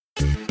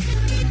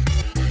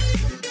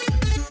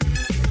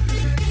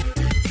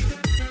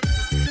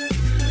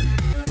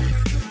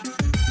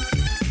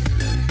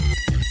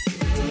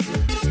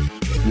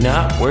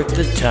Not Worth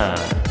the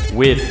Time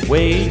with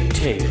Wade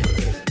Taylor.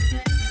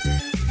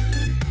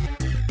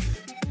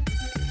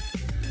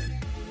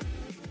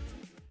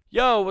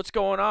 Yo, what's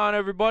going on,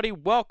 everybody?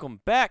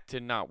 Welcome back to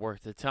Not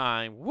Worth the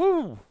Time.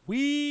 Woo,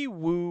 wee,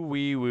 woo,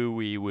 wee, woo,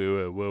 wee,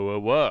 woo, whoa, whoa,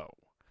 whoa.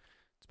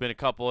 It's been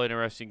a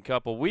interesting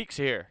couple weeks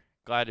here.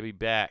 Glad to be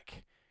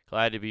back.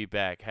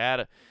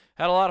 Had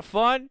a lot of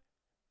fun.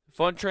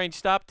 Fun train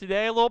stopped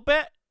today a little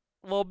bit.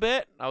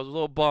 I was a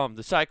little bummed.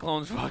 The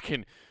Cyclones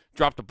fucking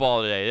dropped the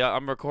ball today.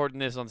 I'm recording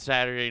this on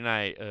Saturday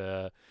night.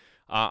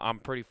 I'm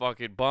pretty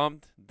fucking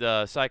bummed.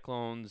 The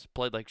Cyclones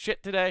played like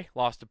shit today.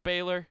 Lost to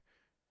Baylor.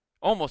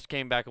 Almost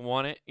came back and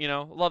won it. You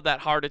know, love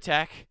that heart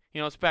attack. You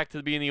know, it's back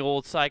to being the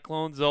old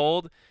Cyclones,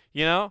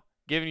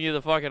 giving you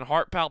the fucking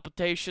heart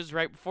palpitations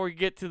right before you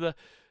get to the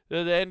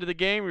end of the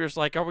game. You're just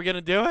like, are we going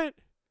to do it?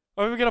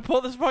 Are we going to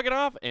pull this fucking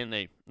off? And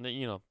they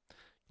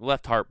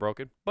left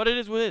heartbroken. But it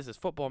is what it is. It's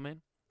football, man.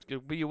 It's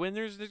going to be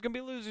winners. There's going to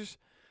be losers.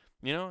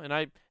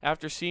 And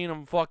after seeing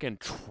them fucking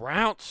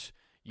trounce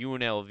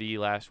UNLV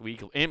last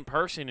week in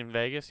person in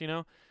Vegas,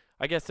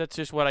 I guess that's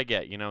just what I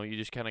get. You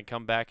just kind of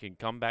come back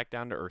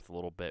down to earth a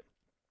little bit.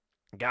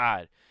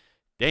 God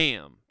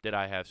damn, did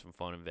I have some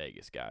fun in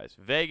Vegas, guys.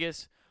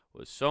 Vegas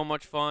was so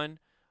much fun.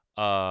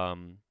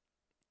 When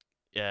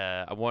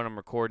I'm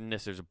recording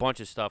this, there's a bunch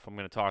of stuff I'm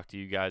going to talk to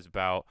you guys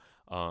about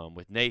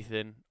with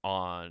Nathan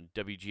on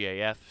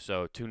WGAF,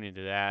 so tune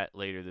into that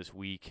later this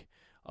week.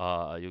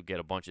 You'll get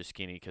a bunch of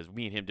skinny because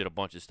me and him did a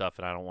bunch of stuff,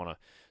 and I don't want to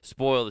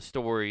spoil the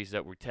stories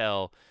that we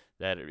tell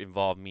that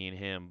involve me and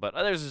him. But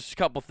there's just a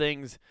couple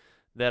things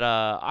that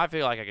I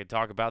feel like I could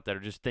talk about that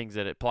are just things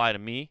that apply to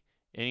me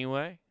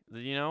anyway.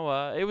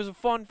 It was a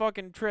fun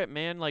fucking trip,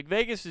 man. Like,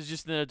 Vegas is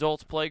just an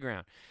adult's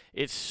playground.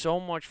 It's so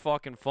much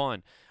fucking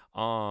fun.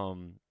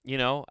 And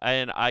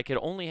I could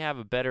only have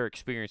a better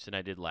experience than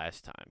I did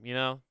last time.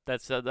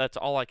 That's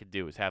all I could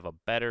do is have a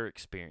better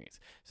experience.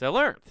 So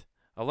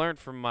I learned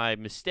from my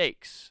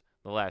mistakes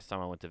the last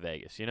time I went to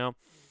Vegas.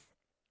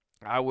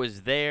 I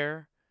was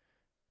there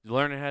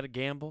learning how to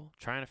gamble,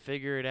 trying to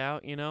figure it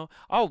out.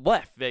 I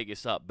left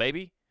Vegas up,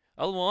 baby.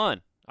 I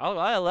won.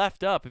 I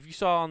left up. If you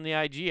saw on the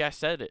IG, I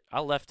said it.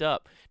 I left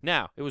up.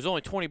 Now, it was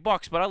only $20,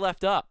 but I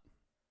left up.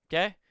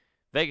 Okay?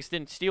 Vegas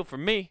didn't steal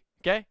from me.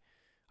 Okay?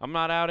 I'm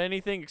not out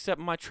anything except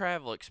my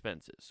travel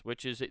expenses,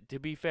 which is, to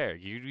be fair,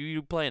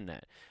 you plan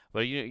that.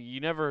 But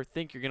you never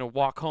think you're going to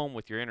walk home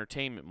with your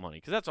entertainment money,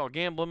 because that's all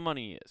gambling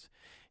money is.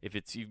 If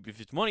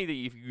it's money that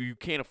you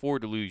can't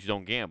afford to lose, you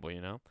don't gamble,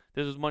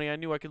 This was money I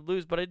knew I could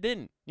lose, but I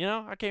didn't,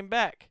 I came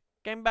back.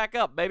 Came back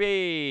up,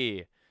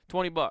 baby.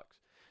 $20.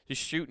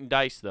 Just shooting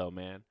dice, though,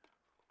 man.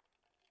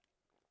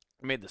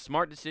 I made the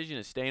smart decision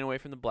of staying away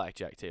from the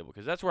blackjack table,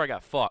 because that's where I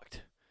got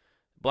fucked.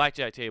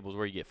 Blackjack table is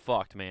where you get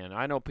fucked, man.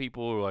 I know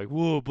people who are like,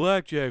 whoa,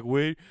 blackjack,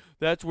 Wade.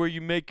 That's where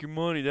you make your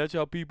money. That's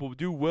how people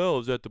do well,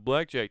 is at the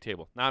blackjack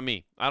table. Not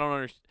me. I don't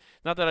understand.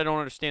 Not that I don't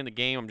understand the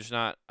game.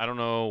 I don't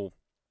know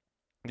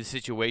the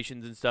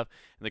situations and stuff.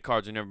 And the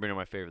cards have never been in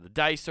my favor. The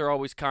dice are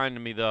always kind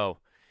to me, though.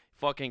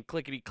 Fucking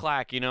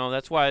clickety-clack,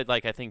 That's why,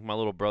 I think my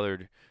little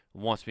brother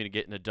wants me to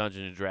get into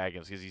Dungeons &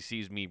 Dragons, because he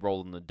sees me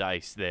rolling the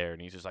dice there.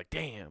 And he's just like,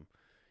 damn,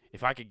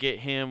 if I could get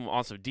him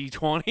on some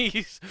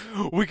D20s,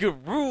 we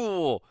could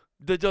rule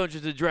the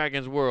Dungeons &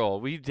 Dragons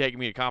world. We'd take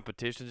me to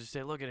competitions and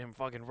say, look at him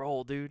fucking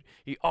roll, dude.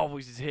 He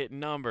always is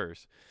hitting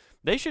numbers.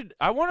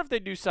 I wonder if they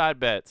do side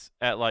bets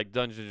at,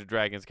 Dungeons &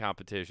 Dragons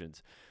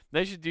competitions.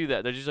 They should do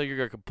that. They're just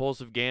you're a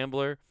compulsive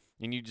gambler,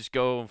 and you just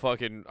go and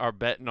fucking are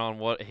betting on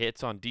what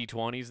hits on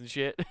D20s and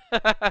shit.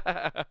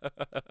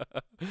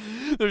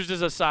 There's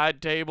just a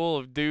side table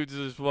of dudes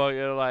just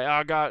fucking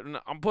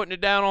I'm putting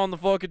it down on the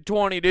fucking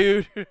 20,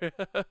 dude.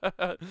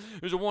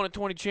 There's a 1 in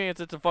 20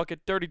 chance it's a fucking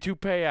 32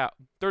 payout.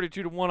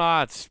 32 to 1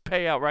 odds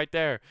payout right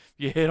there.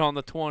 You hit on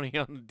the 20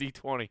 on the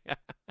D20.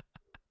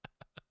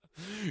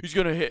 He's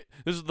gonna hit.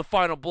 This is the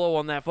final blow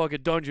on that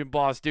fucking dungeon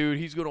boss, dude.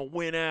 He's gonna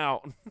win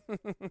out.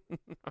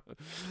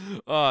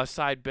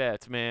 Side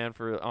bets, man,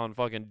 on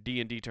fucking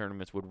D&D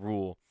tournaments would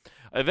rule.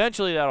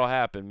 Eventually, that'll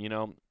happen.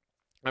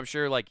 I'm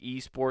sure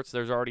esports,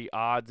 there's already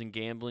odds and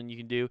gambling you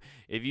can do.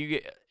 If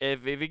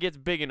it gets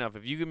big enough,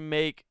 if you can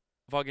make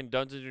fucking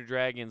Dungeons and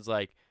Dragons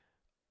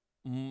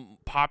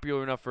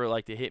popular enough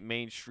for to hit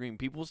mainstream,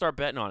 people will start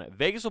betting on it.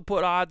 Vegas will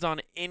put odds on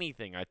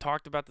anything. I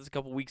talked about this a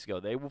couple weeks ago.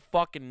 They will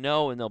fucking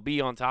know, and they'll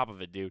be on top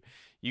of it, dude.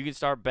 You can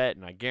start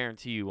betting, I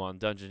guarantee you, on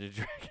Dungeons and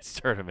Dragons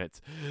tournaments.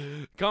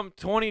 Come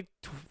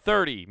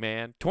 2030,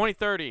 man.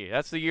 2030.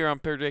 That's the year I'm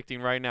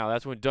predicting right now.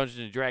 That's when Dungeons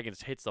and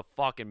Dragons hits the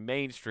fucking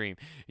mainstream,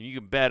 and you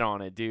can bet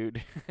on it,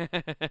 dude.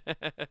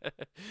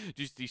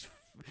 Just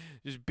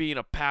being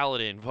a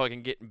paladin,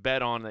 fucking getting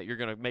bet on that you're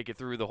gonna make it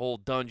through the whole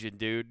dungeon,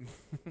 dude.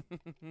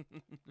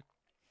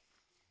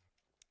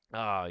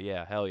 Oh,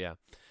 yeah, hell yeah.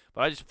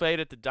 But I just played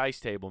at the dice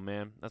table,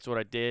 man. That's what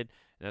I did,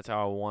 and that's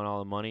how I won all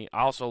the money.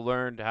 I also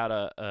learned how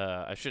to,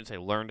 I shouldn't say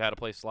learned how to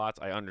play slots.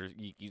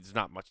 It's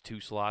not much to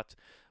slots,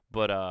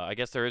 but I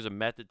guess there is a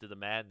method to the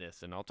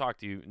madness, and I'll talk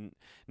to you.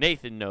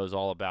 Nathan knows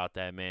all about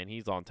that, man.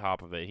 He's on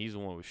top of it. He's the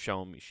one who was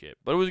showing me shit.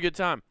 But it was a good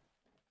time.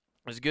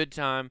 It was a good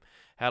time.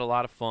 Had a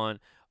lot of fun.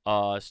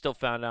 Still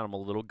found out I'm a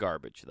little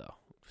garbage though.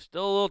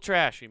 Still a little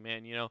trashy,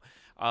 man.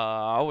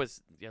 I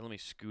was. Yeah, let me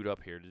scoot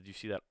up here. Did you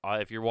see that?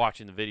 If you're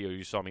watching the video,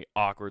 you saw me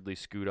awkwardly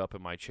scoot up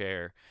in my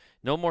chair.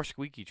 No more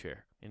squeaky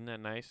chair. Isn't that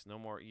nice? No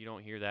more. You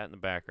don't hear that in the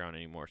background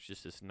anymore. It's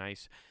just this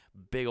nice,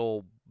 big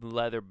old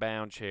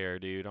leather-bound chair,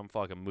 dude. I'm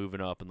fucking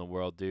moving up in the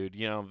world, dude.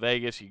 In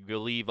Vegas, you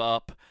leave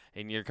up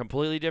and you're a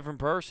completely different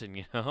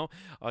person.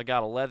 I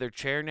got a leather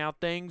chair now.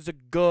 Things are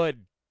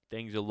good.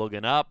 Things are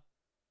looking up.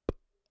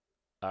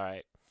 All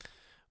right,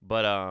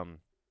 but I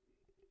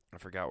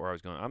forgot where I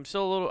was going.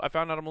 I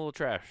found out I'm a little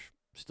trash.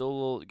 Still a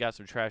little, got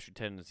some trashy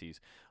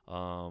tendencies.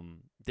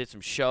 Did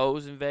some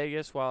shows in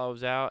Vegas while I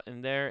was out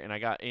in there, and I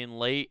got in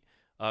late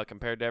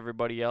compared to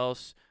everybody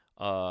else.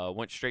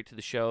 Went straight to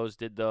the shows,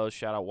 did those.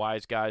 Shout out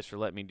Wise Guys for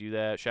letting me do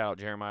that. Shout out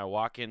Jeremiah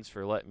Watkins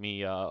for letting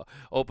me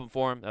open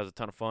for him. That was a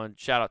ton of fun.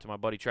 Shout out to my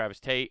buddy Travis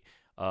Tate.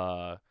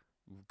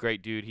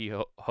 Great dude. He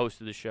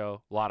hosted the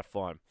show. A lot of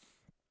fun.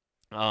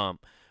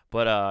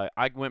 But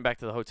I went back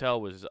to the hotel.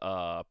 Was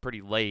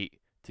pretty late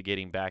to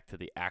getting back to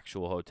the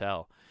actual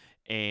hotel,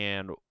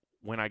 and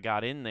when I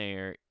got in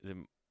there,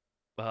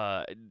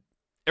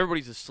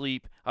 everybody's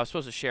asleep. I was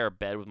supposed to share a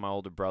bed with my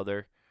older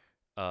brother,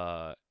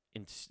 and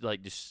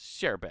like just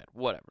share a bed,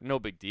 whatever, no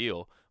big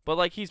deal. But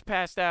like he's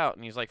passed out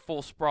and he's like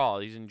full sprawl.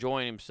 He's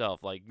enjoying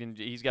himself. Like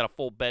he's got a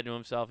full bed to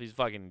himself. He's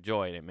fucking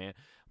enjoying it, man.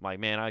 I'm like,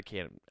 man, I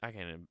can't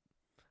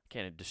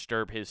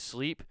disturb his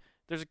sleep.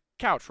 There's a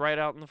couch right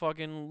out in the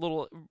fucking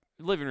little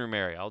living room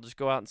area. I'll just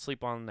go out and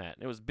sleep on that.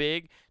 It was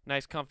big,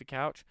 nice, comfy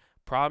couch.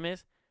 Problem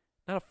is,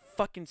 not a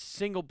fucking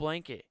single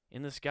blanket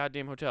in this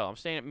goddamn hotel. I'm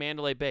staying at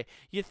Mandalay Bay.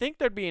 You think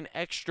there'd be an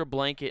extra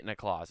blanket in a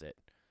closet?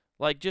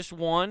 Like just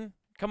one?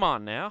 Come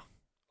on now.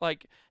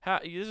 Like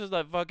this is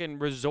a fucking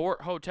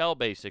resort hotel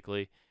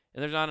basically,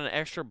 and there's not an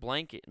extra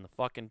blanket in the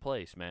fucking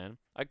place, man.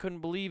 I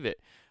couldn't believe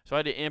it. So I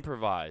had to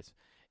improvise,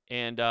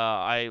 and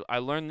I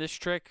learned this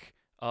trick.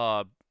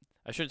 I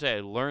shouldn't say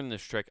I learned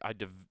this trick.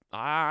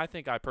 I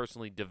think I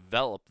personally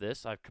developed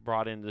this. I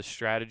brought in this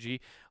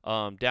strategy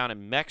down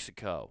in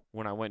Mexico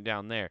when I went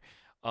down there.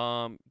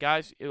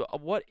 Guys,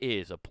 what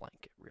is a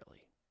blanket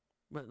really?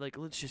 Like,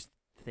 let's just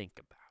think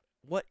about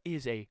it. What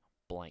is a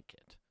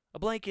blanket? A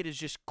blanket is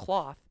just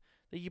cloth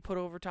that you put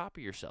over top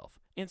of yourself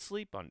and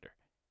sleep under.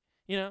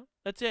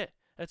 That's it.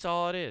 That's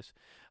all it is.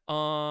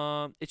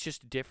 It's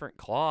just different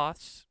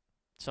cloths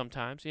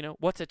sometimes.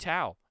 What's a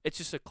towel? It's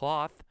just a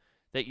cloth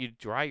that you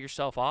dry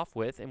yourself off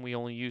with, and we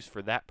only use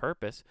for that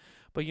purpose.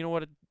 But you know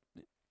what? A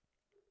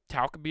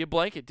towel could be a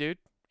blanket, dude.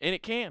 And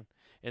it can.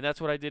 And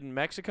that's what I did in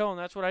Mexico, and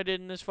that's what I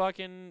did in this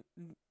fucking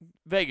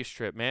Vegas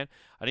trip, man.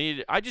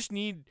 I just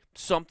need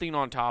something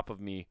on top of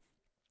me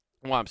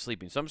while I'm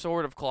sleeping. Some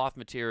sort of cloth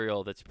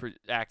material that's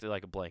acted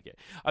like a blanket.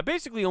 I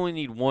basically only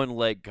need one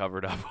leg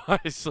covered up while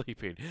I'm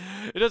sleeping.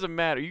 It doesn't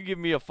matter. You give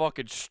me a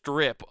fucking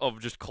strip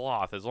of just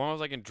cloth. As long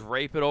as I can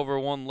drape it over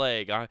one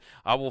leg,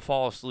 I will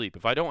fall asleep.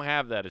 If I don't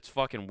have that, it's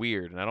fucking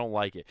weird, and I don't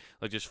like it.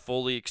 Like, just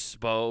fully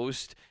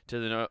exposed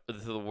to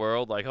the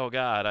world. Like, oh,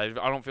 God, I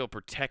don't feel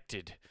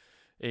protected.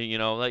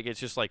 Like, it's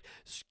just like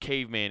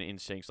caveman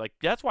instincts. Like,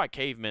 that's why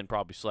cavemen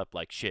probably slept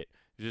like shit.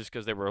 Just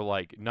because they were,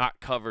 like, not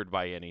covered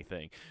by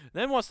anything.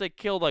 Then once they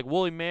killed, like,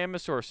 woolly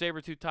mammoths or a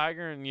saber-toothed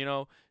tiger and,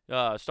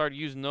 started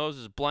using those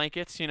as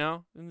blankets,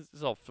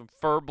 some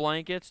fur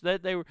blankets,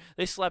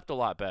 they slept a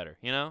lot better,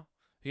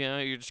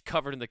 you're just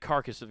covered in the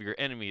carcass of your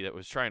enemy that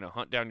was trying to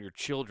hunt down your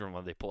children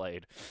while they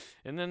played.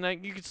 And then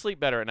you could sleep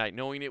better at night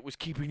knowing it was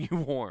keeping you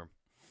warm.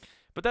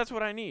 But that's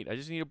what I need. I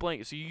just need a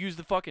blanket. So you use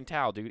the fucking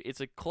towel, dude.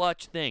 It's a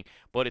clutch thing,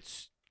 but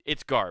it's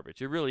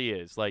garbage. It really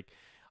is. Like,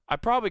 I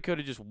probably could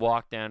have just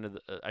walked down to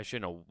the. I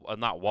shouldn't have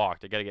not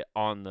walked. I got to get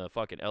on the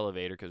fucking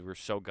elevator because we're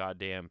so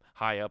goddamn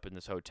high up in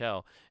this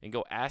hotel and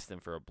go ask them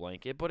for a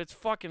blanket. But it's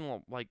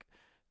fucking like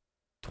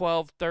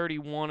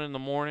 12:31 in the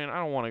morning. I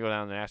don't want to go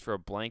down and ask for a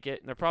blanket.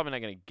 And they're probably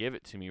not going to give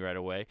it to me right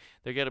away.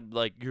 They're going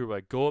to, you're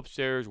like, go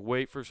upstairs,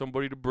 wait for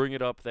somebody to bring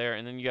it up there,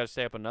 and then you got to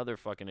stay up another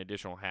fucking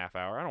additional half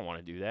hour. I don't want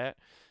to do that.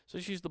 So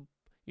just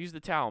use the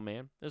towel,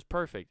 man. It was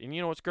perfect. And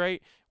you know what's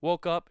great?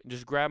 Woke up,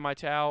 just grabbed my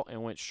towel,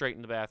 and went straight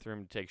in the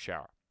bathroom to take a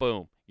shower.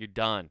 Boom. You're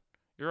done.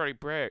 You're already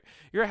prepared.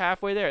 You're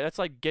halfway there. That's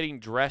like getting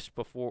dressed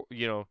before,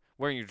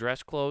 wearing your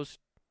dress clothes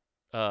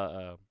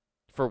for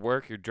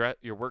work,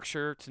 your work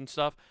shirts and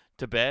stuff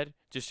to bed,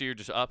 just so you're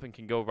just up and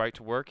can go right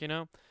to work,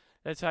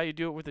 That's how you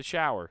do it with a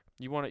shower.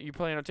 You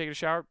plan on taking a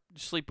shower?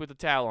 Just sleep with a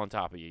towel on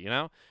top of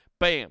you,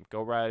 Bam,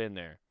 go right in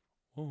there.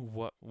 Oh,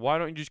 what? Why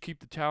don't you just keep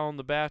the towel in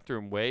the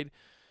bathroom, Wade?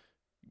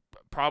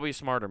 Probably a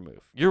smarter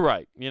move. You're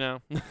right,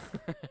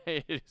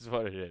 It is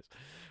what it is.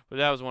 But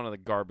that was one of the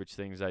garbage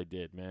things I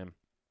did, man.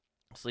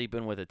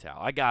 Sleeping with a towel.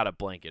 I got a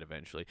blanket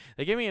eventually.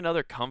 They gave me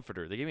another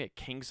comforter. They gave me a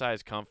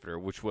king-size comforter,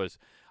 which was...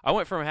 I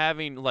went from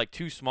having, like,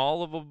 too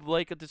small of a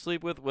blanket to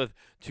sleep with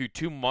to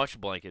too much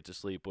blanket to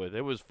sleep with.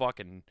 It was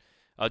fucking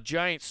a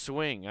giant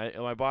swing.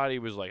 My body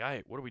was like,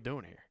 hey, what are we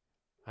doing here?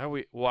 How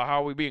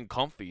are we being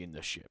comfy in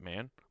this shit,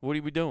 man? What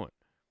are we doing?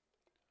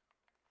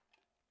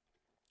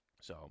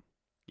 So,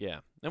 yeah.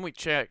 Then we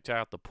checked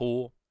out the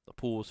pool. The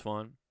pool was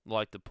fun.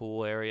 Like the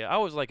pool area. I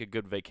always like a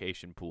good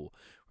vacation pool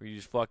where you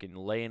just fucking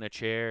lay in a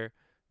chair,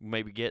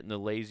 maybe get in the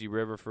lazy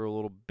river for a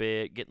little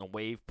bit, get in the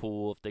wave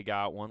pool if they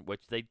got one,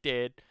 which they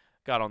did.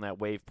 Got on that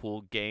wave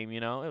pool game,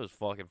 you know. It was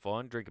fucking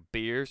fun. Drinking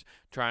beers,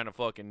 trying to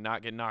fucking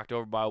not get knocked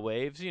over by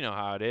waves. You know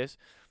how it is.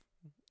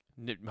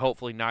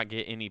 Hopefully not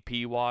get any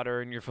pee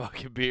water in your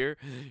fucking beer.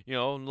 You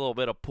know, a little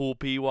bit of pool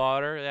pee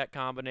water, that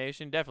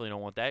combination. Definitely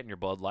don't want that in your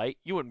Bud Light.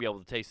 You wouldn't be able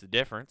to taste the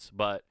difference,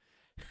 but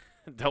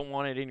don't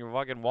want it in your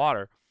fucking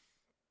water.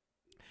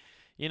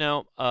 You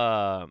know,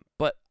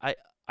 but I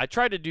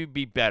try to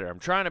be better. I'm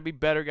trying to be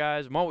better,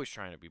 guys. I'm always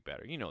trying to be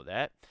better. You know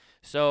that.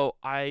 So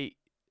I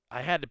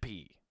had to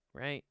pee,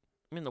 right?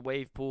 I'm in the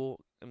wave pool.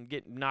 I'm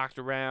getting knocked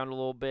around a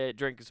little bit,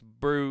 drinking some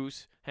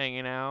brews,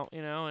 hanging out,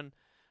 you know, and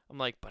I'm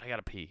like, but I got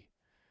to pee.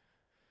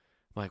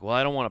 I'm like, well,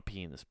 I don't want to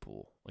pee in this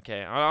pool.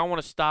 Okay, I don't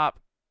want to stop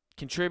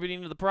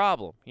contributing to the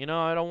problem. You know,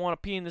 I don't want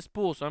to pee in this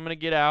pool, so I'm going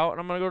to get out and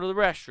I'm going to go to the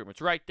restroom.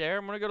 It's right there.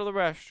 I'm going to go to the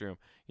restroom.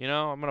 You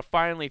know, I'm going to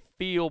finally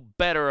feel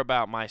better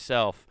about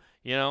myself,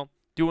 you know,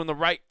 doing the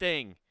right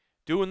thing,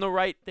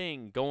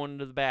 going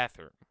to the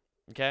bathroom.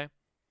 Okay,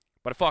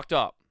 but I fucked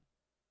up.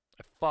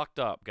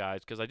 Guys,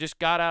 because I just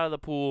got out of the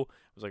pool. I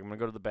was like, I'm going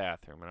to go to the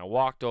bathroom, and I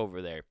walked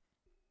over there.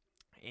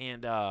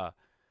 And I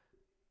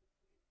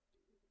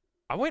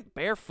went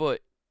barefoot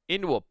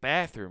into a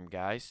bathroom,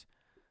 guys.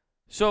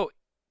 So,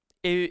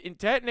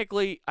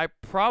 technically, I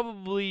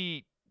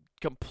probably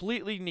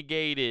completely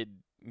negated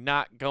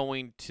not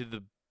going to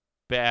the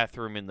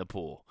bathroom in the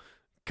pool.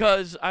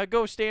 Because I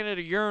go stand at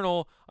a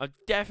urinal, I'm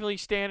definitely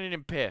standing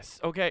in piss,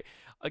 okay?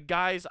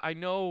 Guys, I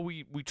know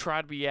we try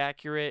to be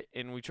accurate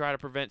and we try to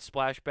prevent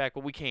splashback,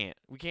 but we can't.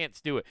 We can't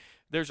do it.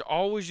 There's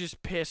always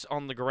just piss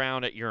on the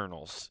ground at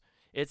urinals.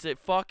 It's a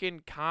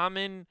fucking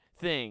common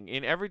thing.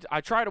 And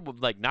I try to,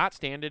 like, not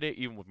stand at it,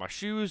 even with my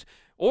shoes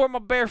or my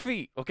bare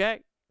feet,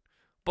 okay?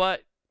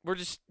 But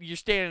you're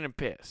standing in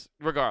piss,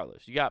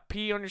 regardless. You got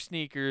pee on your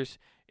sneakers,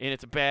 and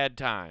it's a bad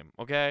time,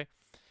 okay?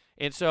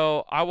 And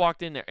so I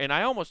walked in there, and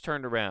I almost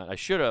turned around. I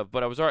should have,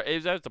 but it was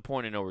at the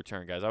point of no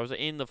return, guys. I was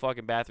in the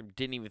fucking bathroom,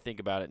 didn't even think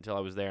about it until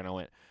I was there, and I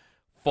went,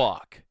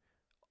 fuck.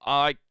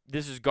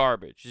 This is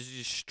garbage. This is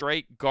just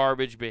straight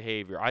garbage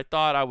behavior. I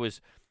thought it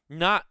was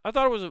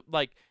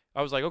like,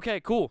 okay,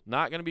 cool.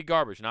 Not going to be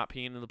garbage. Not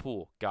peeing in the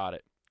pool. Got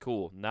it.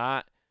 Cool.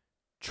 Not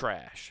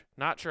trash.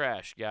 Not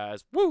trash,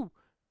 guys. Woo!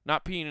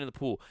 Not peeing in the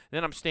pool.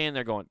 Then I'm standing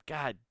there going,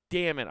 God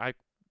damn it.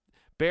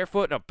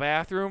 Barefoot in a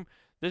bathroom?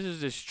 This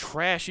is as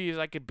trashy as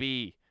I could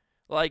be.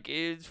 Like,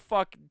 it's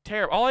fucking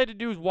terrible. All I had to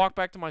do was walk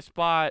back to my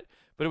spot,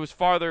 but it was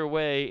farther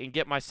away, and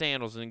get my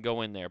sandals and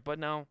go in there. But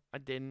no, I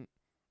didn't.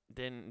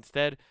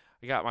 Instead,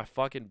 I got my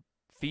fucking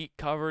feet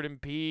covered in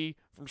pee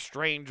from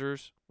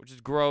strangers, which is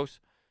gross.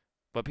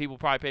 But people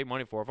probably paid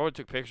money for it. If I would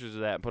have took pictures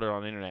of that and put it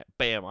on the internet,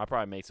 bam, I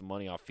probably made some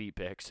money off feet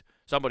pics.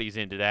 Somebody's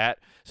into that.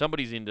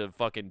 Somebody's into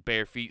fucking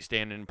bare feet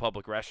standing in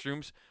public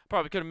restrooms.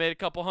 Probably could have made a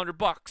couple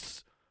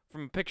 $100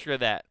 from a picture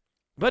of that.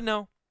 But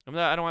no.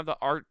 I don't have the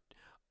art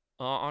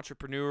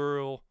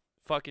entrepreneurial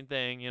fucking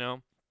thing, you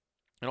know.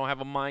 I don't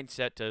have a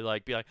mindset to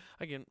like be like,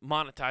 I can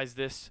monetize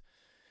this.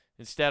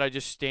 Instead, I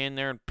just stand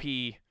there and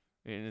pee,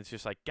 and it's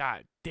just like,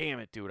 God damn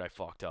it, dude, I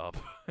fucked up.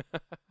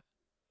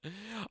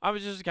 I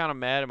was just kind of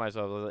mad at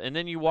myself. And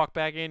then you walk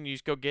back in, and you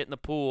just go get in the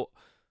pool.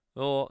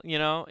 Well, you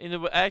know,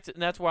 and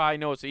that's why I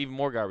know it's even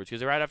more garbage.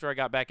 Because right after I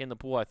got back in the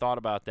pool, I thought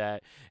about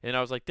that. And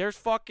I was like, there's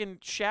fucking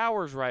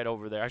showers right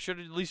over there. I should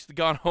have at least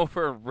gone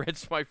over and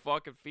rinsed my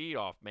fucking feet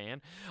off,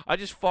 man. I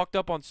just fucked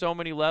up on so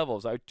many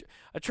levels. I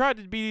tried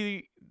to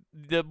be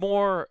the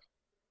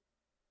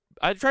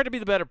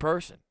better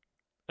person.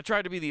 I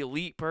tried to be the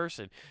elite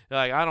person.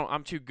 Like,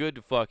 I'm too good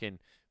to fucking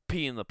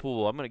pee in the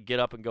pool. I'm going to get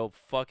up and go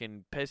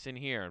fucking piss in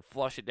here and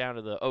flush it down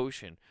to the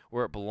ocean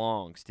where it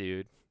belongs,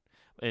 dude.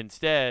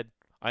 Instead,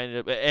 I ended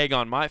up egg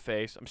on my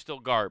face. I'm still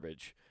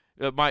garbage.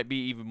 It might be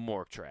even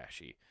more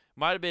trashy.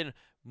 Might have been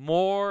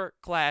more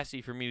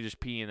classy for me to just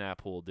pee in that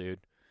pool,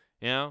 dude.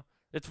 You know?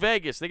 It's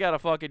Vegas. They got a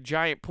fucking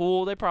giant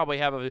pool. They probably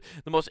have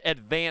the most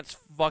advanced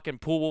fucking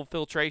pool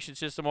filtration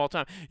system of all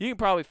time. You can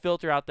probably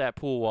filter out that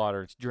pool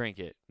water and drink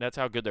it. That's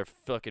how good their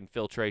fucking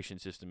filtration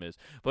system is.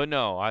 But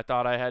no, I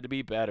thought I had to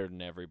be better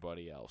than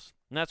everybody else.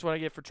 And that's what I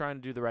get for trying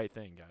to do the right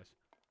thing, guys.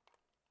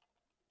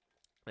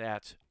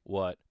 That's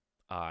what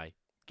I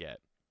get.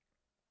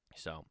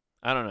 So,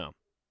 I don't know.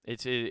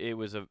 It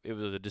was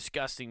a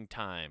disgusting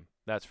time,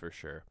 that's for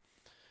sure.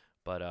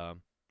 But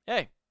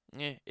hey,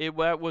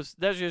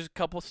 that's just a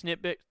couple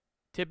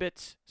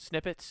tidbits,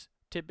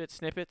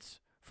 snippets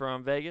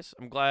from Vegas.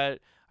 I'm glad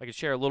I could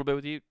share a little bit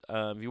with you.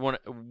 If you want,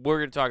 we're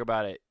gonna talk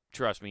about it.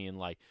 Trust me, in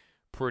like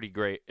pretty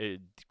great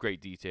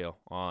detail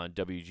on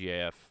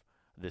WGAF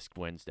this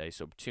Wednesday.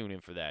 So tune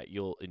in for that.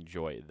 You'll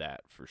enjoy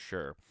that for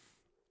sure.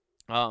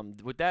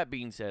 With that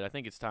being said, I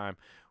think it's time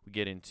we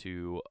get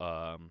into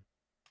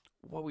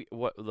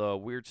what the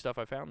weird stuff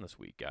I found this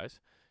week, guys.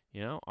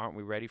 You know, aren't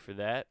we ready for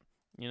that?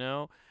 You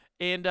know,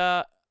 and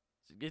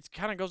it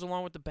kind of goes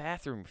along with the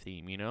bathroom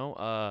theme. You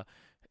know,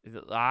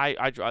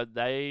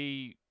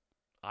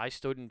 I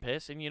stood in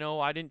piss, and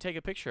I didn't take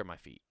a picture of my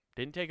feet.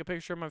 Didn't take a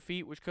picture of my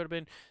feet, which could have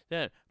been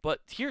then.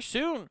 But here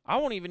soon, I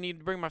won't even need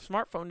to bring my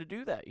smartphone to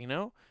do that,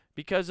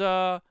 because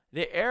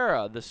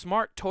the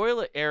smart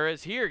toilet era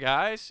is here,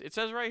 guys. It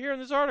says right here in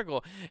this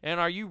article. And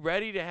are you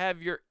ready to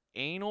have your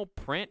anal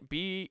print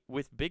be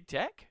with big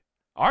tech?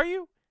 Are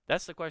you?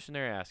 That's the question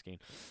they're asking.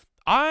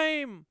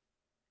 As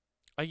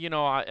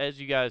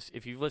you guys,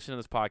 if you've listened to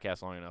this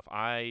podcast long enough,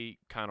 I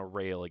kind of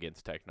rail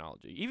against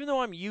technology. Even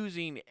though I'm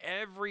using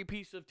every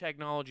piece of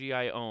technology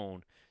I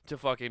own to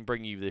fucking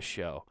bring you this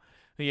show.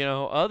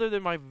 Other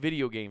than my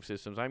video game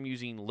systems, I'm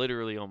using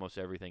literally almost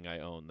everything I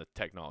own, the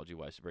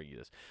technology-wise, to bring you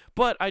this.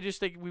 But I just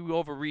think we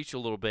overreach a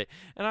little bit,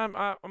 and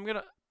I'm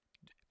gonna,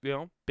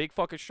 big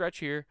fucking stretch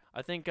here.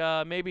 I think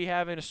maybe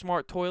having a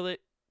smart toilet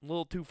a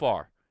little too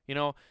far.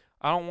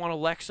 I don't want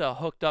Alexa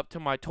hooked up to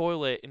my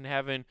toilet and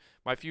having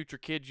my future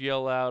kids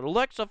yell out,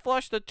 "Alexa,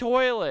 flush the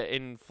toilet,"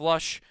 and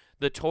flush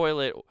the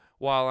toilet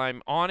while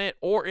I'm on it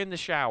or in the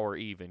shower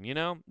even,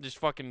 just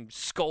fucking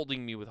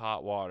scalding me with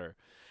hot water.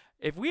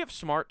 If we have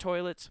smart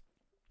toilets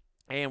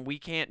and we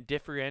can't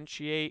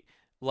differentiate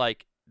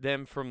like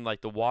them from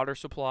like the water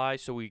supply,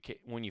 so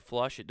when you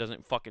flush it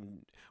doesn't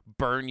fucking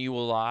burn you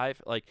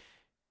alive, like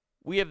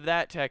we have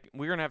that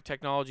we're going to have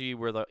technology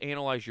where they'll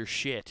analyze your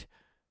shit,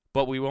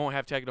 but we won't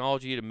have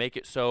technology to make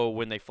it so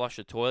when they flush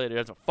the toilet, it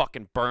doesn't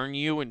fucking burn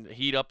you and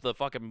heat up the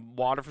fucking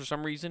water for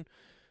some reason.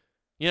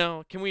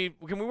 Can we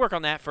work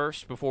on that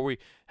first before we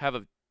have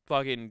a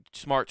fucking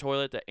smart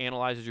toilet that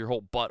analyzes your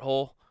whole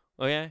butthole?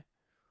 Okay?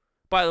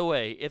 By the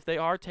way, if they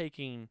are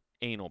taking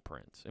anal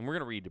prints, and we're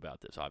going to read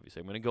about this,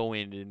 obviously. I'm going to go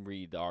in and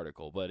read the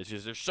article, but it's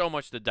just there's so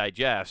much to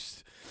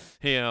digest,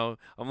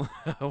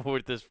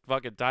 with this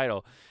fucking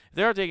title. If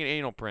they are taking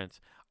anal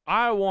prints,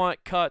 I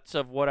want cuts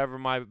of whatever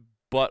my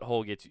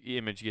butthole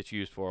image gets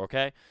used for,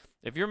 okay?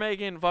 If you're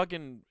making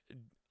fucking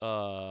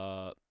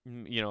pocket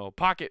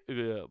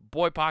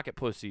boy pocket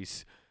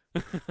pussies,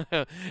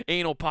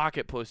 anal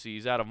pocket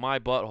pussies out of my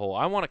butthole,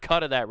 I want a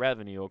cut of that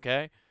revenue,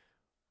 okay?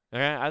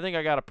 I think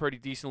I got a pretty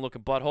decent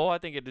looking butthole. I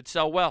think it did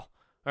sell well.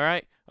 All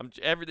right,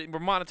 we're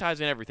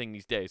monetizing everything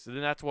these days, so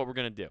then that's what we're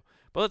gonna do.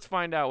 But let's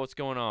find out what's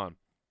going on.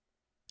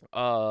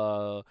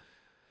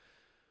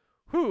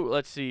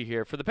 Let's see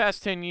here. For the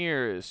past 10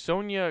 years,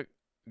 Sonia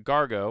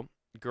Grego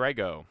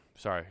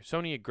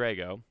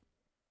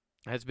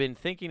has been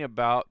thinking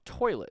about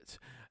toilets,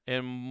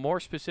 and more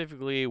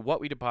specifically, what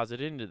we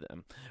deposit into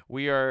them.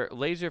 We are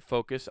laser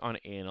focused on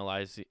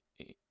analyzing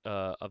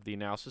of the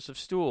analysis of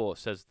stool,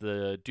 says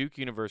the Duke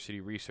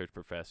University research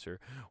professor,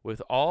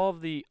 with all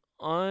the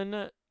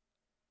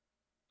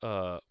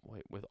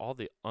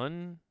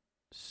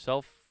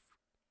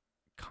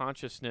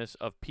unself-consciousness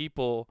of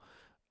people,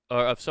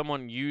 of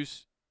someone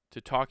used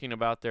to talking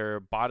about their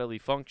bodily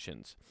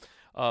functions.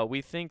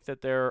 We think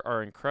that there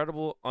are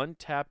incredible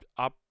untapped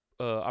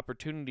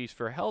opportunities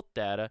for health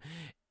data,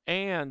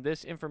 and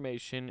this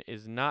information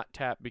is not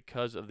tapped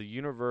because of the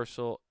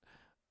universal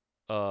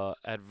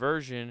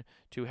aversion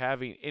to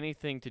having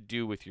anything to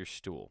do with your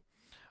stool.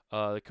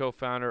 The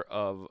co-founder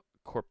of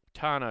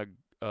Cortana,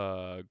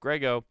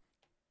 Grego,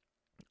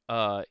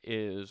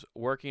 is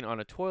working on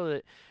a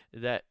toilet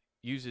that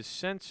uses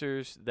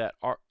sensors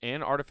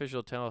and artificial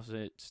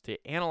intelligence to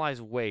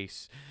analyze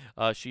waste.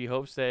 She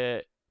hopes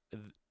to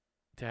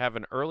have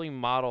an early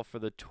model for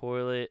the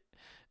toilet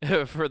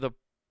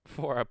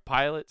for a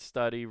pilot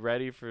study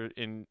ready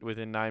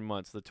within 9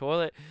 months. The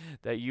toilet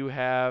that you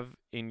have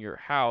in your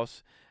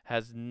house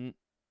has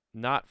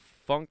not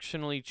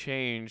functionally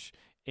changed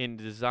in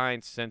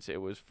design since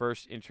it was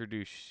first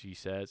introduced, she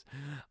says.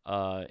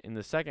 In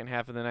the second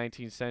half of the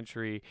 19th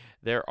century,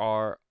 there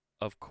are,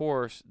 of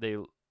course,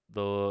 the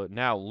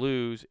now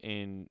lose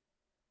in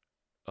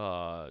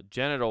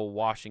genital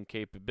washing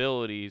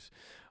capabilities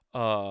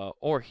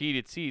or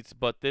heated seats,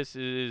 but this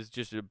is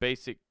just a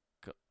basic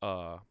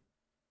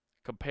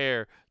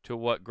compare to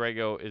what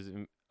Grego is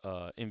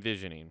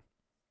envisioning.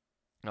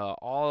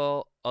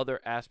 All other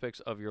aspects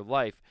of your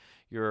life,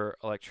 your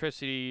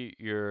electricity,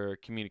 your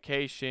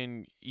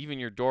communication, even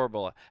your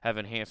doorbell have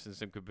enhanced in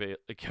some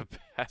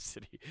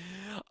capacity.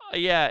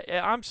 Yeah,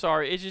 I'm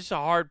sorry. It's just a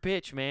hard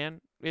pitch,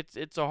 man.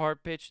 It's a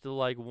hard pitch to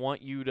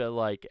want you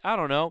to I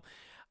don't know.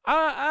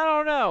 I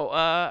don't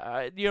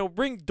know.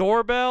 Ring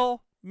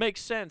doorbell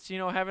makes sense.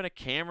 Having a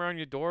camera on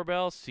your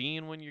doorbell,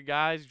 seeing when your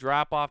guys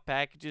drop off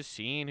packages,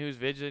 seeing who's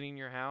visiting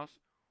your house.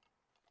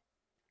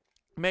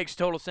 Makes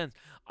total sense.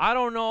 I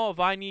don't know if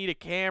I need a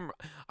camera.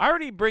 I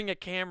already bring a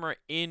camera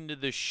into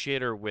the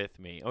shitter with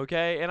me,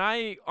 okay? And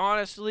I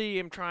honestly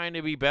am trying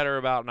to be better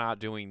about not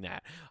doing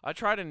that. I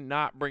try to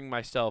not bring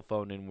my cell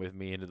phone in with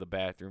me into the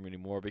bathroom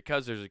anymore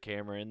because there's a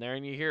camera in there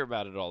and you hear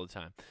about it all the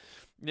time.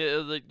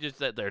 Just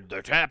that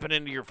they're tapping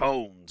into your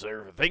phones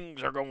or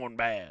things are going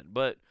bad.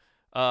 But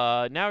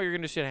now you're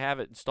going to should have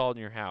it installed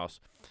in your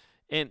house.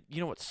 And you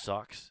know what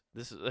sucks?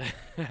 This is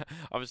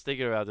I was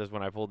thinking about this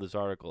when I pulled this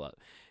article up.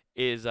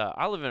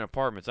 I live in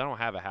apartments. I don't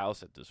have a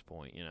house at this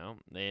point,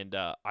 and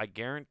I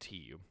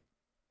guarantee you,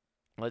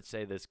 let's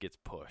say this gets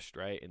pushed,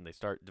 right, and they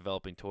start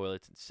developing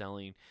toilets and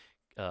selling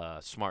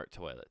smart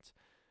toilets.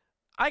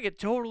 I could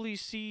totally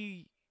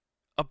see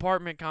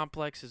apartment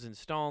complexes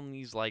installing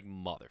these like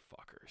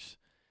motherfuckers.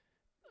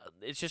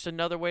 It's just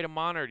another way to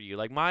monitor you.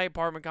 Like, my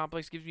apartment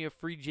complex gives me a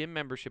free gym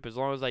membership as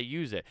long as I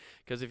use it.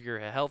 Because if you're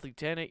a healthy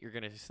tenant, you're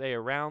going to stay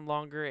around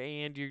longer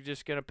and you're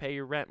just going to pay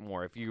your rent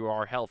more if you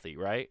are healthy,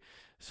 right?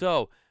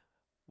 So,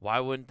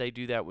 why wouldn't they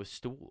do that with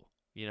stool?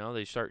 You know,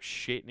 they start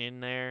shitting in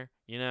there,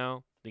 you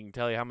know? They can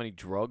tell you how many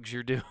drugs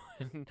you're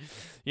doing.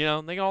 You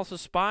know, they can also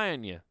spy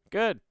on you.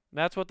 Good.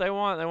 That's what they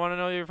want. They want to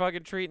know you're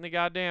fucking treating the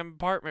goddamn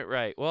apartment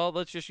right. Well,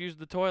 let's just use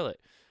the toilet.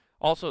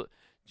 Also,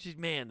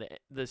 man,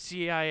 the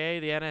CIA,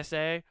 the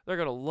NSA, they're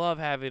going to love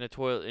having a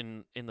toilet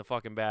in the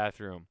fucking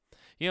bathroom.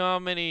 You know how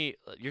many,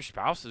 your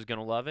spouse is going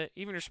to love it.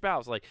 Even your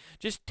spouse, like,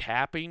 just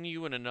tapping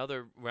you in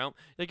another realm.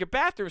 Like, your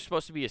bathroom's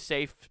supposed to be a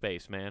safe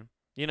space, man.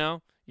 You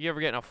know? You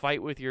ever get in a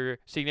fight with your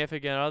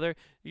significant other?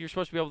 You're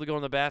supposed to be able to go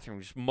in the bathroom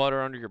and just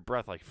mutter under your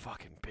breath like,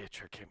 fucking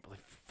bitch, I can't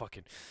believe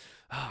fucking,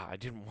 I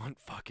didn't want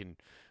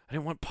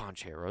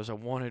Pancheros. I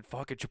wanted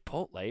fucking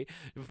Chipotle.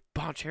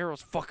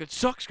 Pancheros fucking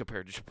sucks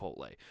compared to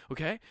Chipotle,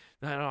 okay?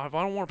 I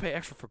don't want to pay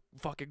extra for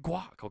fucking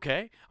guac,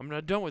 okay? I'm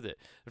not done with it.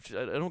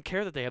 I don't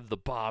care that they have the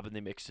bob and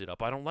they mix it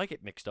up. I don't like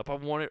it mixed up. I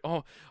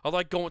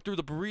like going through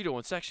the burrito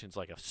in sections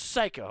like a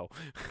psycho.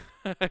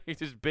 You're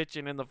just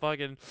bitching in the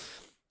fucking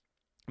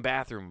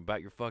bathroom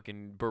about your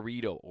fucking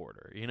burrito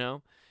order, you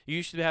know? You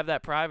used to have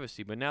that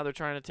privacy, but now they're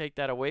trying to take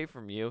that away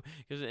from you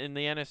because in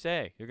the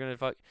NSA, you're going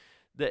to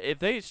if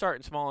they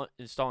start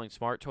installing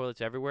smart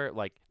toilets everywhere,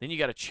 like, then you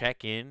got to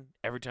check in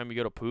every time you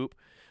go to poop.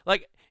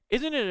 Like,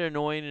 isn't it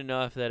annoying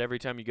enough that every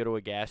time you go to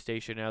a gas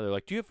station now, they're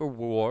like, do you have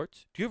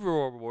rewards? Do you have a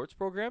rewards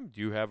program?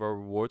 Do you have a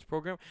rewards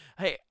program?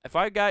 Hey, if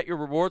I got your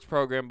rewards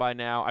program by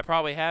now, I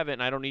probably have it,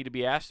 and I don't need to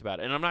be asked about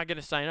it. And I'm not going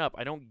to sign up.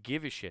 I don't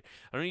give a shit.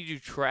 I don't need you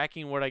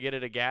tracking what I get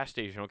at a gas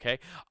station, okay?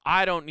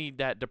 I don't need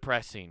that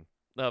depressing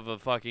of a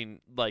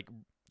fucking, like,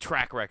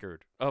 track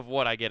record of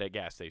what I get at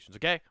gas stations,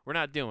 okay? We're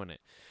not doing it.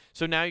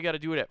 So now you got to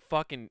do it at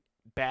fucking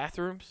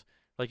bathrooms.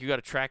 Like, you got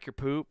to track your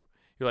poop.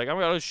 You're like, I'm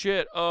going to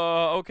shit.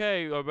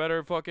 Okay, I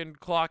better fucking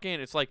clock in.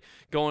 It's like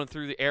going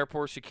through the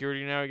airport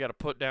security now. You got to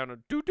put down a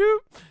doo-doo.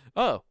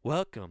 Oh,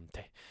 welcome,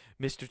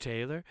 Mr.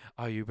 Taylor.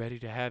 Are you ready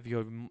to have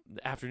your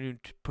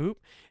afternoon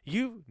poop?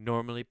 You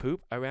normally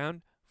poop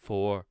around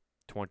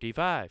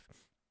 4:25.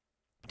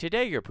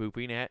 Today you're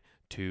pooping at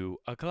 2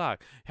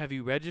 o'clock. Have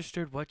you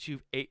registered what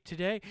you've ate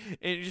today?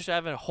 And you just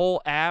have a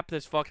whole app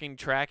that's fucking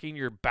tracking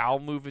your bowel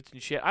movements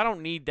and shit. I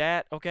don't need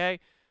that, okay?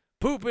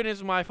 Pooping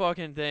is my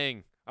fucking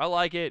thing. I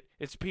like it.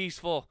 It's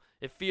peaceful.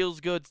 It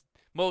feels good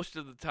most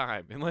of the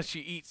time, unless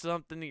you eat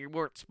something that you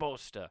weren't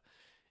supposed to.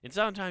 And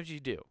sometimes you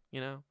do, you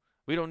know?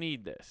 We don't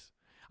need this.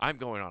 I'm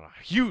going on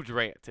a huge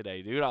rant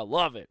today, dude. I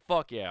love it.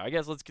 Fuck yeah. I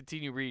guess let's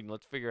continue reading.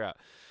 Let's figure out.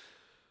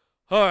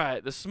 All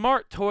right. The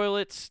smart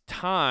toilets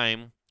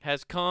time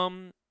has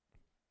come,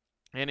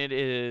 and it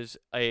is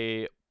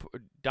a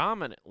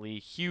predominantly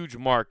huge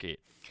market.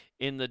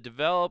 In the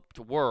developed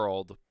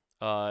world,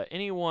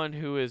 anyone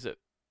who is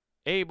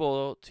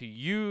able to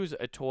use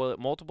a toilet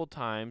multiple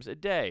times a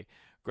day.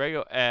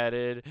 Grego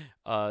added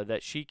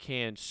that she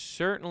can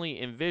certainly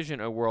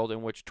envision a world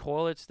in which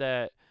toilets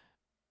that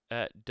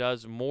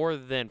does more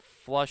than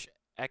flush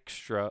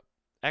excrement,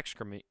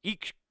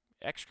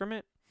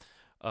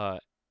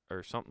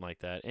 or something like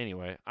that.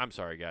 Anyway, I'm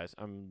sorry, guys.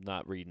 I'm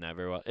not reading that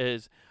very well.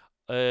 Is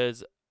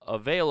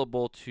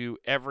available to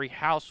every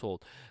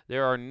household.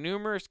 There are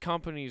numerous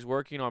companies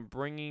working on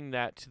bringing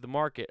that to the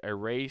market, a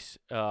race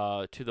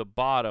to the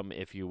bottom,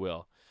 if you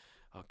will.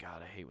 Oh,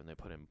 God, I hate when they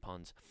put in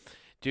puns.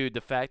 Dude, the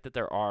fact that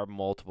there are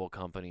multiple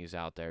companies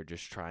out there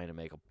just trying to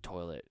make a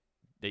toilet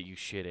that you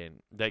shit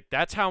in, like,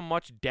 that's how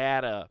much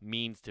data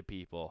means to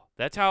people.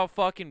 That's how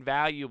fucking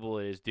valuable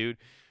it is, dude.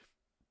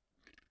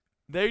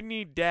 They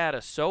need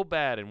data so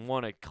bad and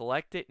want to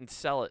collect it and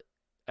sell it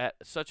at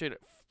such a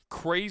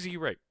crazy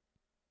rate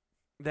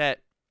that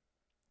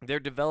they're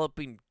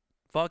developing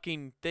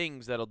fucking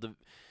things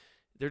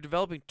they're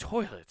developing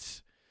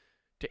toilets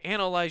to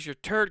analyze your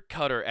turd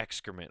cutter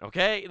excrement,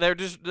 okay? They're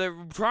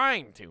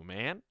trying to,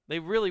 man. They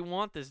really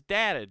want this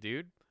data,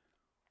 dude.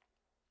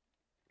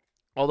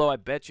 Although I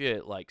bet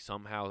you, like,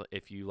 somehow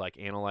if you, like,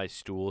 analyze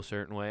stool a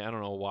certain way, I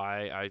don't know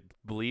why I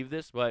believe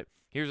this, but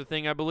here's the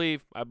thing I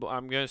believe. I'm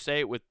going to say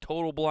it with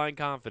total blind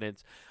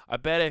confidence. I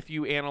bet if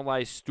you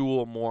analyze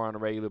stool more on a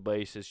regular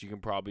basis, you can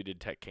probably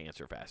detect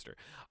cancer faster.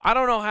 I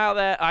don't know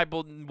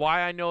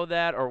why I know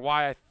that or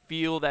why I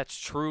feel that's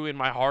true in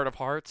my heart of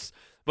hearts,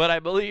 but I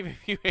believe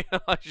if you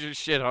analyze your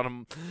shit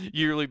on a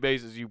yearly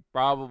basis, you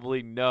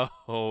probably know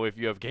if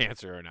you have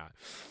cancer or not.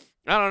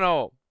 I don't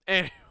know.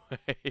 Anyway.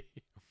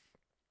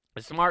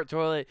 The smart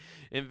toilet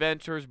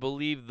inventors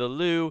believe the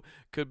loo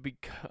could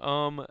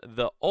become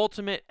the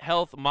ultimate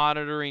health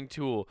monitoring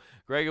tool.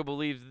 Grego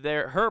believes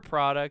her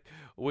product,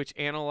 which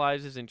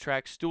analyzes and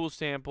tracks stool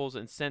samples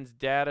and sends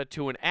data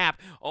to an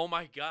app. Oh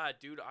my God,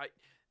 dude!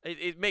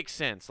 It makes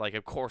sense. Like,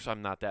 of course,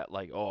 I'm not that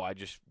like, oh, I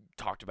just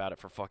talked about it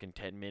for fucking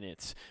 10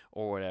 minutes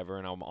or whatever,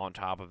 and I'm on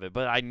top of it.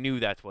 But I knew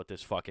that's what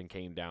this fucking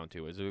came down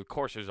to. Is of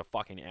course there's a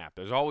fucking app.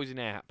 There's always an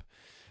app.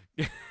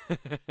 They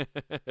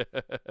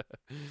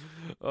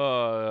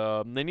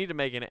need to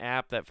make an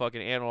app that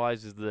fucking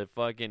analyzes the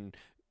fucking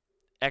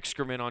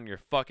excrement on your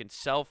fucking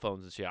cell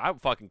phones and shit. I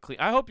fucking clean.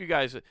 I hope you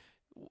guys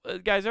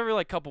every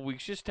like couple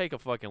weeks, just take a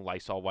fucking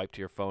Lysol wipe to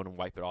your phone and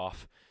wipe it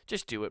off.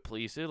 Just do it,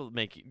 please. It'll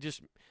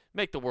just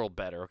make the world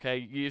better,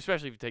 okay?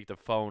 Especially if you take the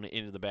phone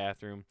into the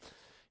bathroom.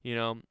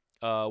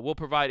 We'll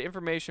provide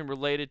information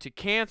related to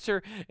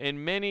cancer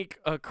and many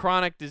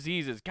chronic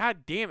diseases.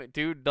 God damn it,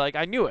 dude! Like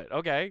I knew it.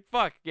 Okay,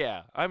 fuck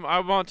yeah, I'm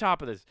on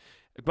top of this.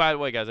 By the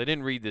way, guys, I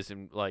didn't read this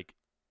in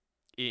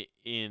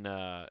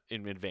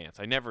advance.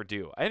 I never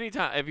do.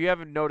 Anytime, if you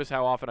haven't noticed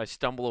how often I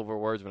stumble over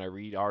words when I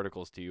read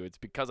articles to you, it's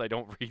because I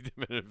don't read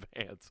them in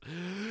advance.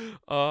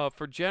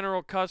 For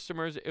general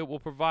customers, it will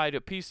provide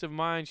a peace of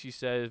mind, she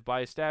says, by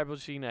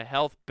establishing a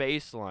health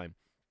baseline.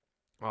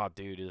 Oh,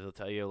 dude, I'll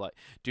tell you,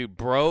 dude,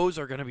 bros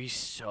are gonna be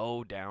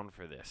so down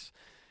for this.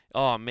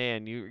 Oh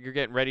man, you're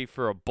getting ready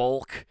for a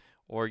bulk,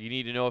 or you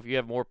need to know if you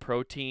have more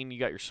protein. You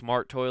got your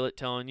smart toilet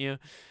telling you.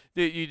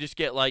 Dude, you just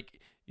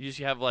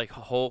have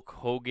Hulk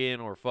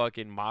Hogan or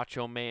fucking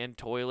Macho Man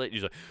toilet.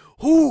 He's like,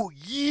 oh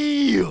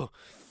yeah,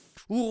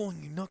 oh,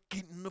 you're not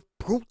getting enough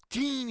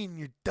protein in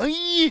your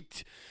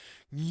diet.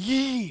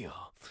 Yeah,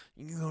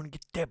 you're gonna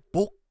get that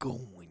bulk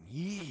going.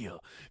 Yeah,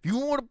 if you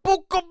want to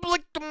bulk up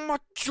like the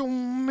Macho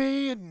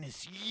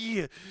Madness,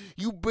 yeah,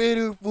 you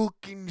better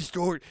fucking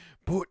start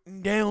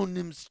putting down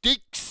them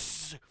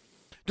sticks.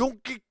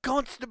 Don't get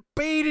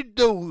constipated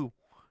though.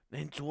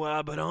 That's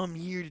why, but I'm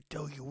here to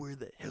tell you where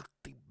the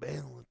healthy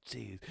balance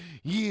is.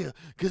 Yeah,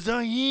 'cause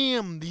I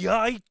am the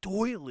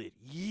iToilet.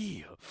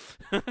 Yeah.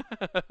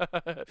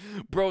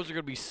 Bros are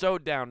going to be so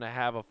down to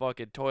have a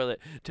fucking toilet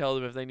tell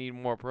them if they need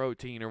more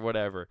protein or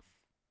whatever.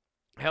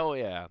 Hell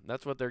yeah,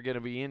 that's what they're going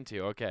to be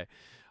into. Okay.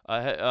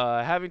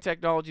 Having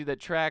technology that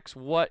tracks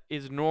what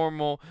is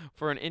normal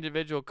for an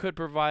individual could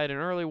provide an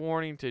early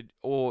warning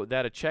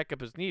that a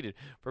checkup is needed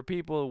for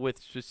people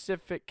with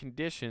specific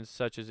conditions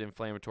such as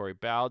inflammatory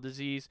bowel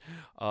disease.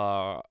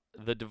 The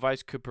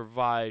device could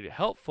provide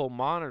helpful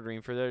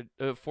monitoring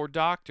for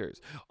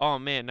doctors. Oh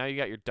man, now you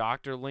got your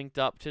doctor linked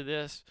up to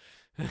this.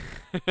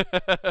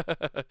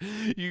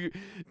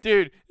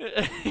 Dude,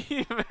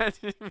 you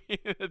imagine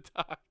being a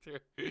doctor,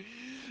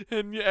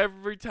 and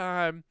every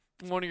time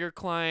one of your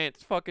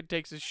clients fucking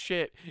takes a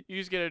shit, you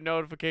just get a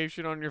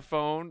notification on your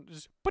phone.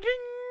 Just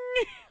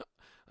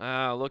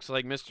looks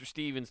like Mr.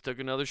 Stevens took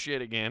another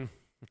shit again.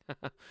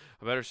 I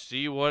better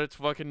see what its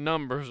fucking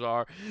numbers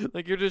are.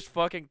 Like you're just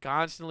fucking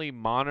constantly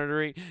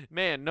monitoring.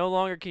 Man, no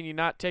longer can you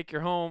not take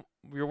your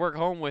work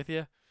home with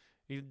you.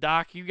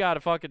 Doc, you got a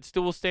fucking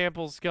stool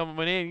samples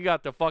coming in. You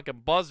got the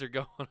fucking buzzer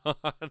going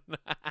on.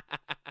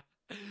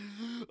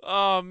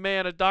 Oh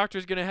man, a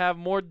doctor's gonna have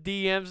more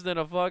DMs than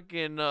a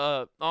fucking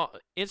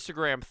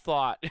Instagram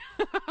thought.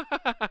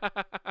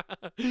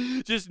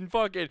 Just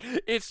fucking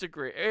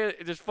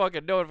Instagram, just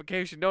fucking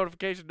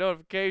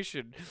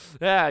notification.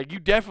 Yeah, you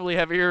definitely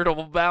have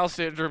irritable bowel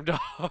syndrome,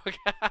 dog.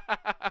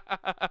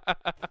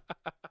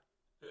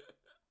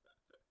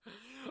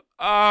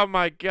 Oh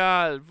my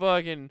god,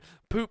 fucking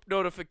poop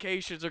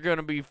notifications are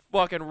gonna be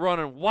fucking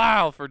running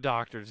wild for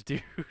doctors,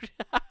 dude.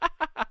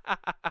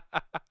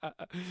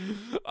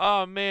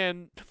 Oh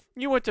man,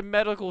 you went to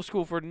medical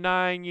school for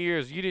 9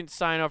 years. You didn't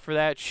sign up for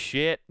that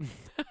shit.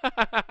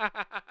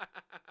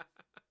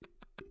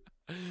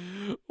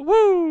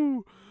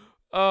 Woo!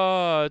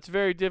 It's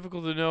very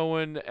difficult to know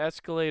when to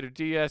escalate or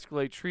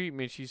de-escalate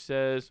treatment, she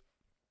says.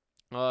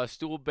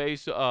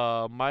 Stool-based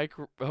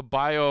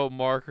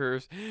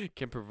biomarkers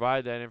can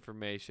provide that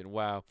information.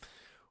 Wow.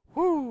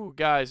 Whoo,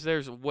 guys,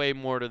 there's way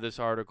more to this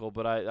article,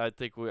 but I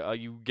think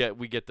we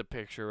get the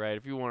picture, right?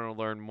 If you want to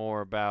learn more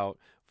about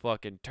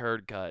fucking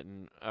turd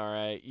cutting, all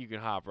right, you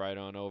can hop right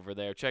on over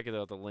there. Check it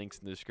out, the links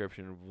in the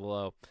description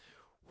below.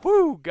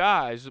 Whoo,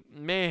 guys,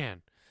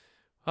 man.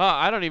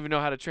 I don't even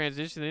know how to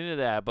transition into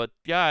that, but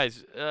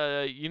guys,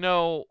 you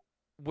know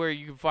where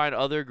you can find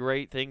other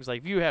great things.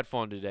 Like if you had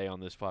fun today on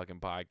this fucking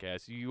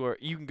podcast, you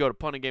can go to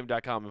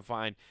punandgame.com and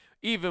find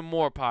even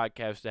more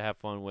podcasts to have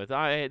fun with.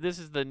 This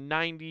is the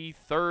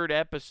 93rd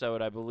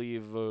episode, I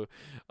believe,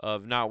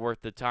 of Not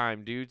Worth the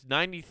Time, dudes.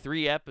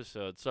 93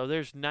 episodes. So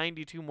there's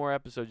 92 more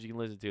episodes you can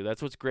listen to.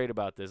 That's what's great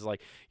about this.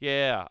 Like,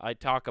 yeah, I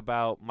talk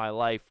about my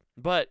life,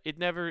 but it's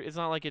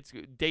not like it's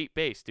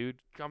date-based, dude.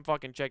 Come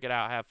fucking check it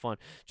out. Have fun.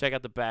 Check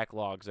out the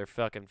backlogs. They're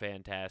fucking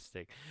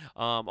fantastic.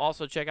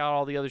 Also, check out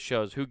all the other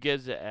shows. Who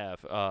Gives a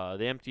F?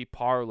 The Empty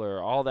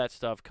Parlor. All that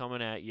stuff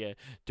coming at you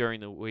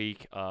during the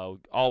week.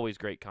 Always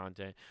great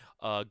content.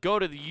 Go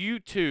to the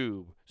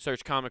YouTube,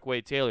 search Comic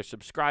Wade Taylor,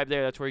 subscribe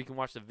there. That's where you can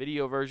watch the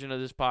video version of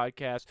this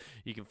podcast.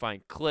 You can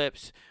find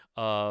clips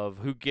of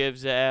Who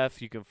Gives a F.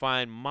 You can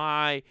find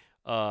my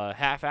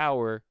half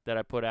hour that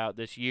I put out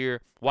this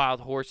year,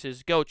 Wild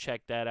Horses. Go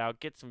check that out.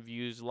 Get some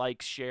views,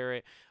 like, share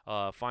it.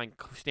 Find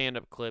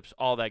stand-up clips,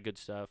 all that good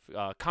stuff.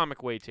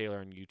 Comic Wade Taylor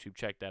on YouTube.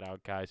 Check that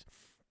out, guys.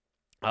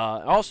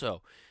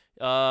 Also,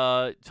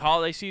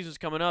 holiday season's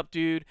coming up,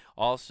 dude.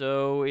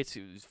 Also, it's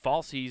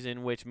fall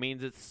season, which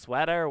means it's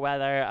sweater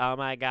weather. Oh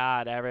my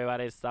God,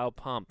 everybody's so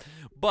pumped.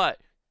 But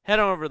head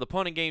on over to the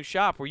Punting Game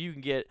shop where you can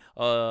get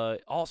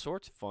all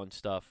sorts of fun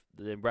stuff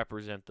that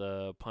represent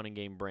the Punting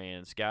Game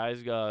brands,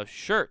 guys.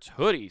 Shirts,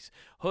 hoodies.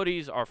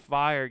 Hoodies are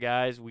fire,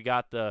 guys. We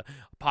got the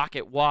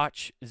Pocket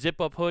Watch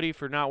zip-up hoodie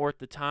for Not Worth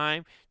the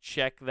Time.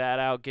 Check that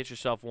out. Get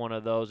yourself one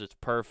of those. It's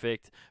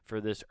perfect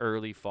for this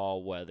early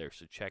fall weather,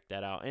 so check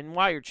that out. And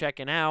while you're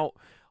checking out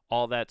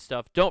all that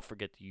stuff, don't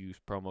forget to use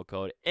promo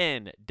code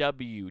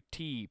NWTPOD.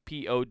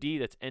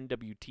 That's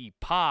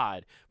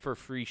NWTPOD for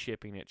free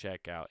shipping at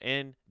checkout.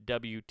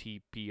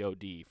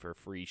 NWTPOD for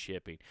free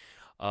shipping.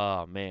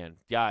 Oh, man.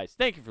 Guys,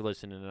 thank you for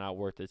listening to Not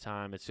Worth the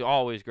Time. It's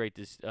always great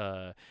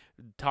to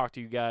talk to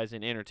you guys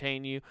and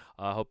entertain you.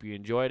 I hope you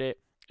enjoyed it.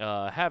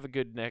 Have a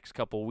good next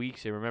couple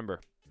weeks. And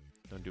remember,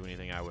 don't do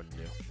anything I wouldn't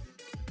do.